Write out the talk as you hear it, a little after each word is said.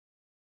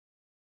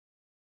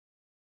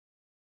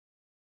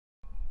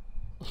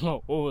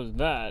Oh, what was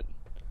that?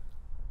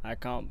 I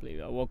can't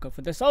believe I woke up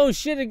for this. Oh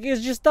shit, it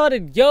just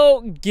started.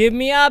 Yo, give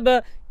me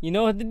ABBA. You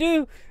know what to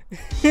do.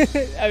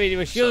 I mean, it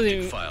was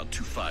shielding. File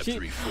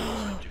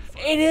 2534.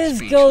 It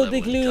is Gold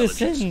Dick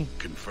Lewison.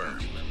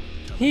 Confirmed.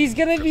 He's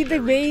gonna be the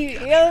main.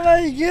 Oh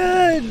my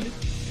god.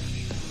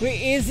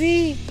 Wait, is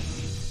he?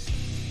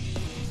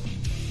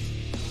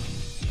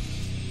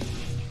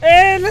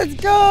 Hey, let's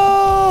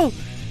go!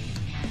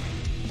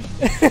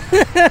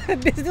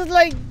 This is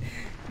like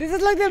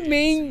the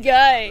main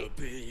guy.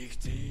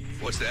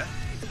 What's that?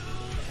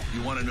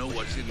 You want to know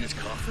what's in this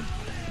coffin?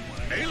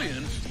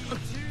 Aliens?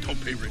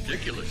 Don't be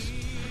ridiculous.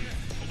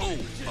 Oh,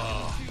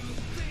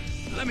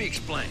 let me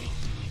explain.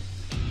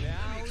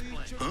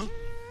 Huh?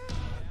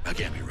 That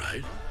can't be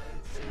right.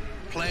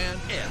 Plan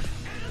F.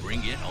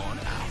 Bring it on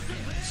out.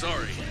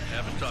 Sorry,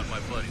 haven't taught my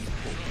buddies to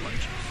pull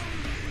punches.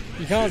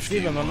 You can't see,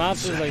 but my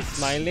mouth is like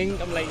smiling.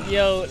 I'm like,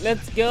 yo,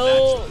 let's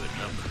go. That's a good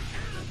number.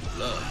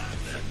 Love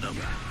that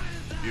number.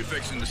 You're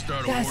fixing to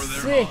start a That's war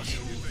there, sick.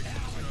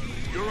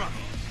 Hoss. You're up.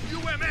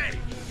 UMA!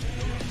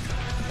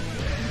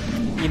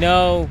 You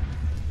know,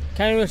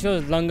 kind of wish it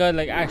was longer,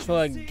 like actual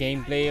like,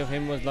 gameplay of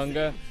him was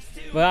longer.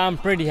 But I'm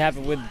pretty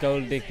happy with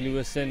Gold Dick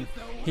Lewison.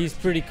 He's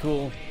pretty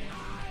cool.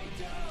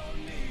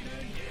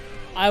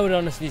 I would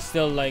honestly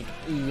still like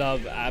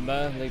love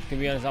ABBA. Like, to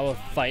be honest, I would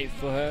fight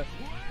for her.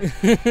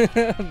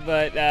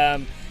 But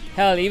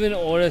hell, even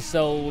Order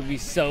Soul would be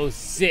so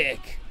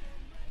sick.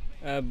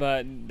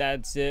 But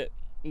that's it.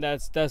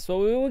 That's what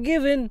we were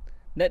given.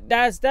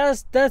 That's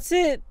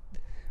it.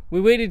 We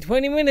waited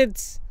 20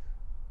 minutes.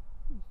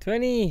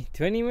 20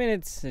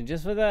 minutes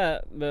just for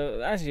that.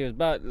 But actually, it was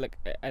about like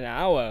an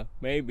hour,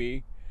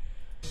 maybe.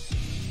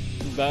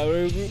 But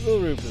we'll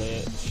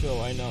replay it. Sure,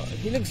 why not?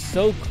 He looks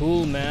so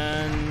cool,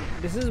 man.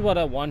 This is what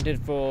I wanted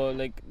for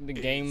like the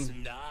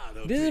game.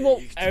 This is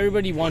what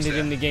everybody wanted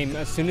in the game.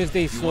 As soon as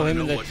they saw him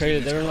in the trailer,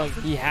 they were like,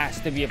 he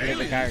has to be a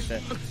playable character.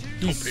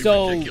 He's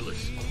so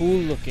cool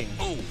looking.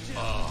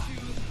 Oh,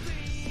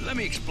 let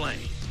me explain.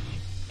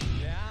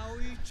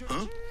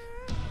 Huh?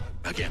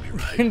 That can't be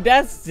right.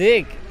 That's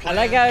sick. I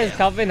like how his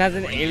coffin has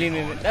an alien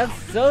in it. That's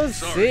so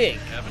sick.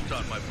 Haven't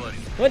taught my buddy.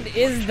 What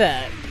is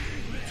that?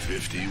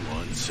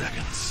 51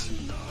 seconds.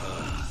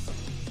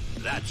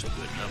 That's a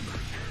good number.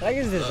 I like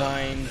his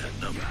design.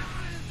 That number.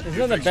 It's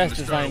not the best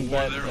design,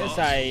 but it's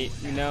aight,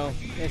 you know?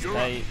 It's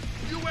aight.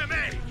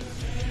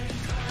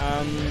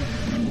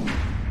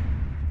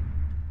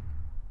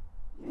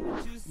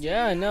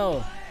 Yeah,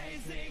 no.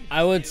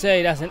 I would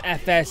say that's an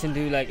FS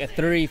into like a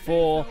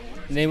 3-4.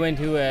 And they went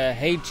to a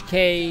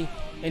HK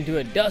into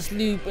a dust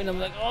loop, and I'm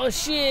like, oh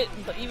shit!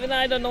 But even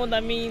I don't know what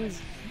that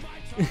means.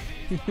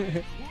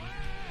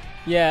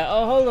 Yeah.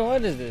 Oh, hold on.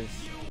 What is this?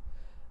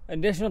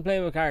 Additional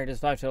playable characters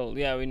 5 total.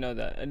 Yeah, we know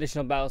that.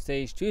 Additional battle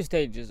stage 2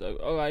 stages.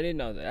 Oh, I didn't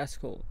know that. That's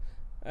cool.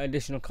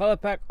 Additional color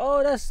pack.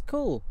 Oh, that's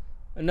cool.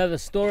 Another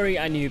story.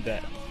 I knew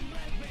that.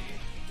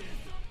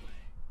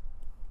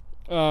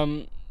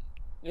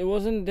 It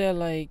wasn't there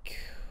like.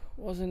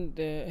 Wasn't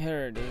there?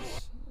 Here it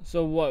is.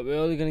 So what? We're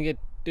only gonna get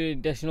the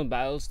additional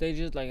battle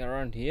stages like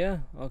around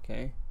here.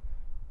 Okay.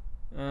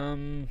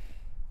 Into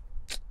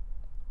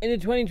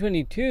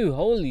 2022.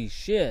 Holy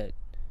shit!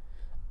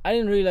 I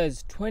didn't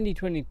realize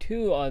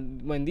 2022 are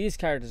when these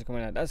characters are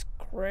coming out. That's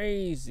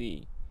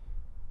crazy.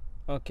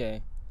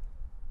 Okay,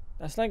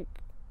 that's like.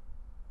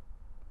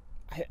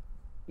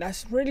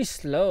 That's really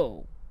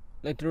slow.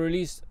 Like to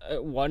release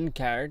one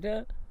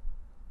character.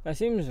 That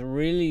seems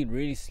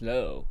really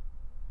slow.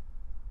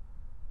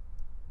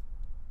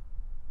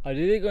 Are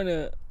they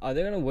gonna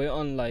wait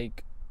on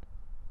like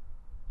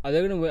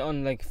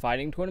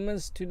fighting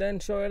tournaments to then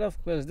show it off?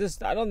 Because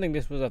this, I don't think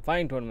this was a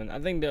fighting tournament. I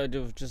think they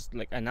just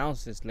like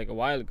announced this like a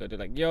while ago. They're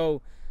like,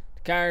 yo,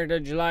 the character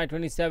July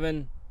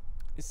 27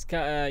 it's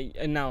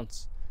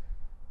announced.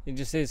 It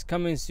just says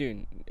coming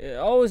soon.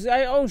 Oh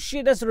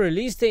shit, that's the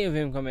release date of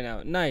him coming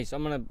out. Nice.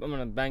 I'm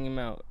gonna bang him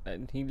out.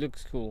 He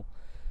looks cool.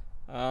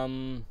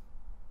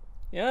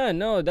 Yeah,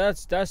 no,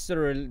 that's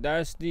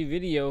the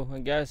video, I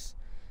guess.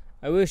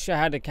 I wish I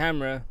had a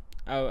camera.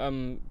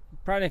 I'm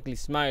practically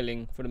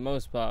smiling for the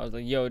most part. I was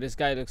like, yo, this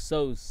guy looks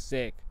so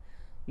sick.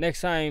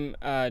 Next time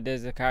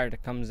there's a character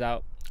comes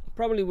out,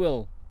 probably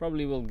will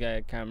get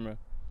a camera.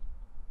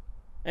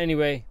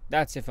 Anyway,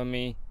 that's it for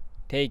me.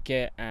 Take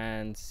care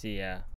and see ya.